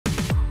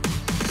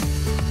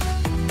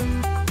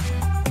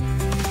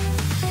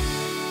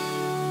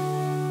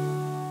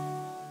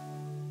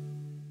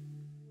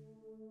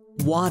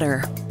Water,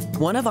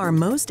 one of our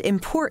most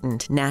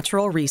important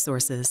natural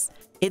resources.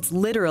 It's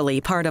literally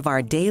part of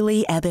our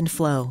daily ebb and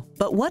flow.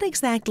 But what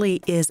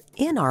exactly is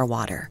in our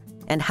water?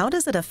 And how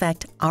does it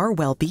affect our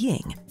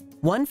well-being?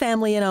 One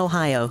family in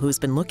Ohio who's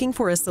been looking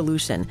for a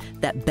solution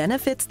that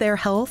benefits their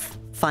health,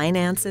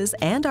 finances,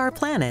 and our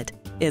planet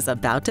is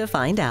about to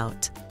find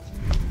out.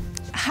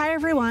 Hi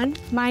everyone,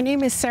 my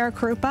name is Sarah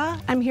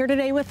Krupa. I'm here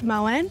today with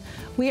Moen.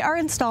 We are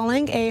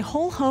installing a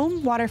whole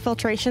home water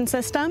filtration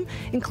system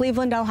in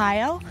Cleveland,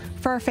 Ohio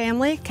for our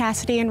family,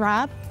 Cassidy and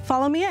Rob.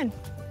 Follow me in.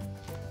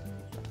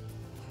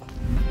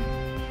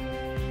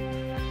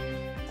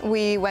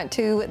 We went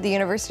to the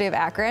University of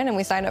Akron and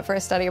we signed up for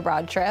a study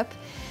abroad trip.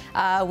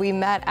 We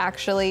met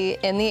actually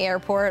in the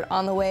airport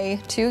on the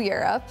way to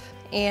Europe,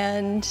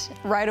 and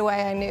right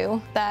away I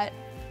knew that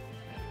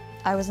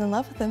I was in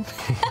love with him.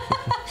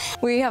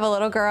 We have a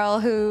little girl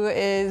who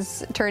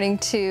is turning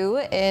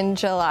 2 in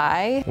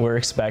July. We're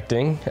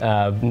expecting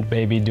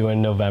baby due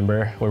in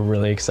November. We're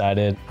really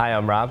excited. Hi,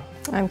 I'm Rob.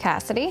 I'm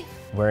Cassidy.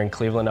 We're in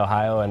Cleveland,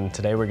 Ohio, and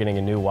today we're getting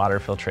a new water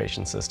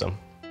filtration system.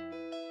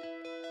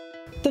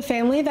 The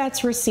family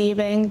that's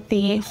receiving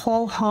the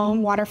whole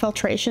home water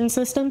filtration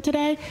system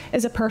today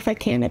is a perfect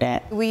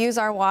candidate. We use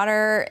our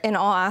water in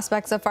all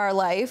aspects of our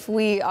life.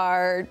 We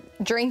are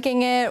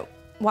drinking it,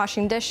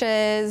 washing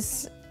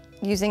dishes,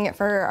 using it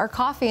for our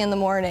coffee in the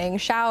morning,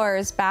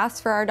 showers, baths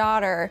for our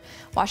daughter,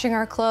 washing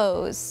our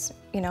clothes,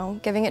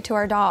 giving it to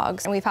our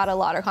dogs. And we've had a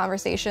lot of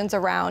conversations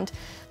around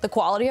the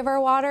quality of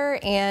our water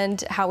and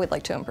how we'd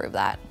like to improve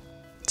that.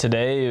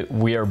 Today,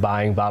 we are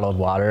buying bottled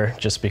water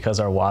just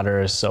because our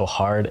water is so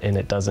hard and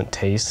it doesn't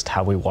taste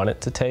how we want it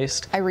to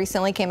taste. I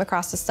recently came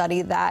across a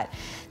study that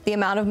the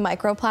amount of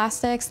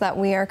microplastics that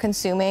we are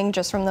consuming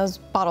just from those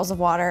bottles of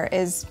water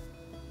is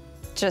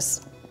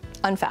just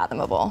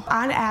unfathomable.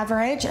 On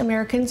average,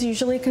 Americans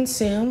usually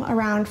consume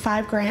around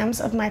 5 grams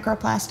of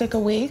microplastic a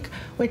week,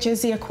 which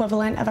is the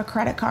equivalent of a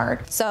credit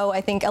card. So I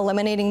think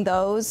eliminating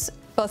those,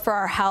 both for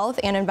our health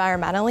and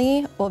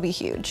environmentally, will be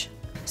huge.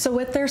 So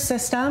with their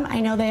system, I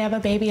know they have a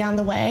baby on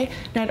the way.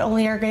 Not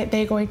only are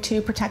they going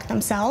to protect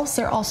themselves,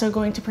 they're also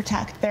going to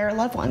protect their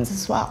loved ones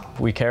as well.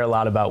 We care a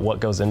lot about what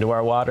goes into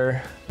our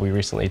water. We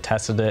recently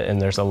tested it,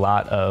 and there's a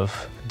lot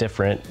of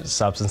different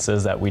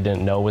substances that we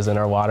didn't know was in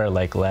our water,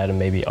 like lead and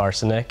maybe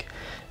arsenic.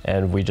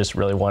 And we just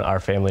really want our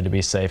family to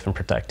be safe and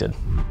protected.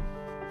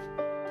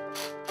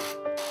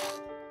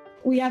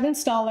 We have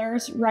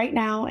installers right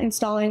now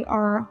installing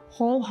our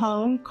whole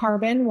home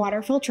carbon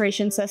water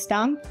filtration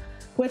system.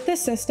 With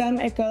this system,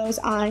 it goes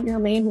on your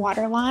main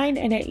water line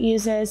and it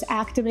uses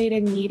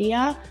activated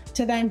media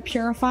to then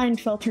purify and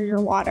filter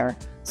your water.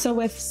 So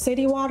with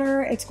city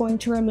water, it's going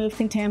to remove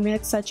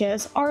contaminants such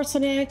as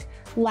arsenic,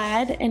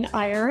 lead, and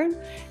iron.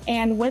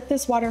 And with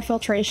this water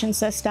filtration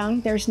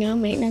system, there's no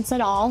maintenance at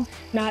all.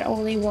 Not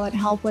only will it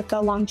help with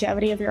the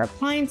longevity of your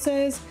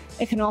appliances,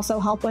 it can also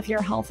help with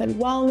your health and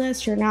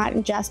wellness. You're not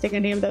ingesting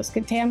any of those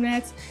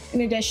contaminants.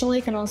 And additionally,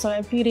 it can also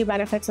have beauty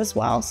benefits as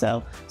well.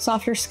 So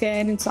softer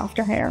skin and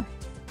softer hair.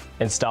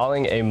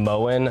 Installing a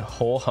Moen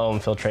whole home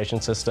filtration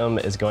system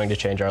is going to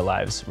change our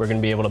lives. We're going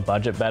to be able to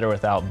budget better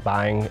without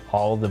buying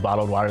all the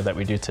bottled water that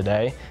we do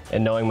today.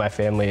 And knowing my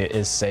family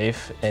is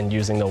safe and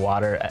using the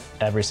water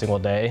every single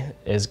day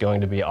is going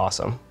to be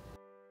awesome.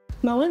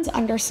 Moen's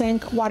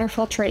undersink water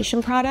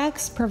filtration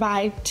products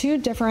provide 2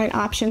 different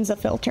options of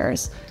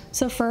filters.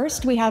 So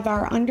first, we have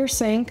our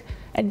undersink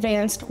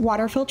advanced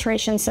water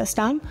filtration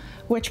system,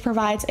 which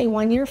provides a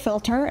 1-year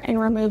filter and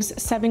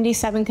removes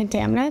 77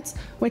 contaminants,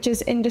 which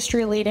is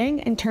industry leading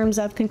in terms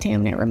of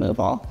contaminant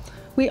removal.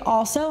 We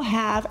also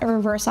have a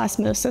reverse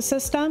osmosis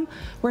system,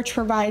 which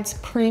provides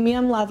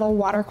premium level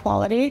water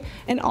quality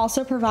and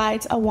also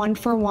provides a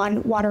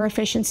 1-for-1 water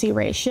efficiency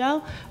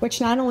ratio,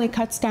 which not only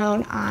cuts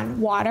down on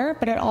water,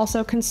 but it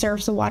also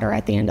conserves the water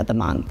at the end of the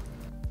month.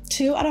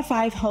 2 out of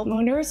 5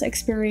 homeowners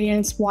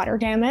experience water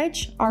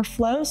damage. Our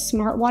Flow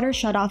Smart Water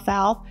Shutoff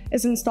valve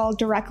is installed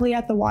directly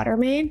at the water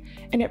main,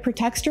 and it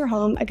protects your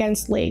home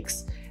against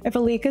leaks. If a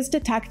leak is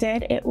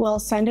detected, it will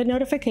send a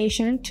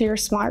notification to your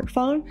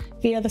smartphone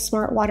via the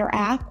Smart Water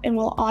app and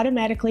will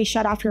automatically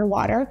shut off your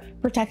water,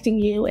 protecting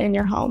you and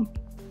your home.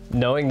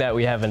 Knowing that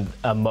we have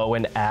a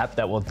Moen app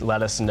that will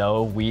let us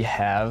know we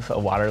have a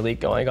water leak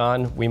going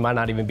on, we might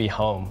not even be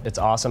home. It's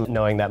awesome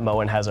knowing that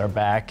Moen has our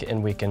back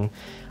and we can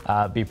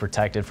be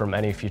protected from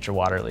any future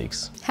water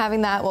leaks.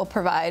 Having that will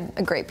provide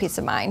a great peace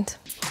of mind.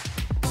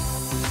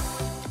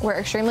 We're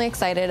extremely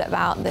excited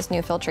about this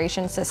new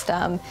filtration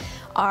system.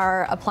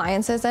 Our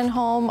appliances in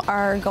home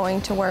are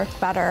going to work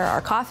better.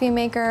 Our coffee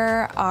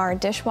maker, our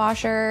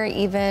dishwasher,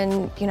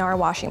 even our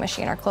washing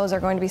machine. Our clothes are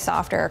going to be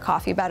softer, our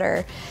coffee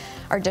better,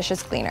 our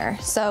dishes cleaner.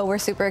 So we're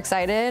super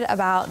excited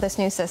about this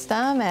new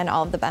system and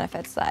all of the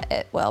benefits that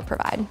it will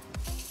provide.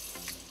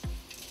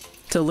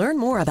 To learn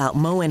more about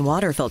Moen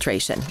water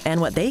filtration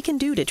and what they can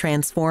do to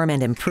transform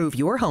and improve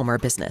your home or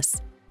business,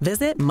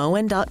 visit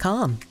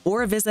Moen.com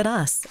or visit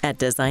us at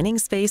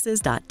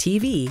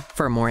designingspaces.tv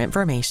for more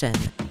information.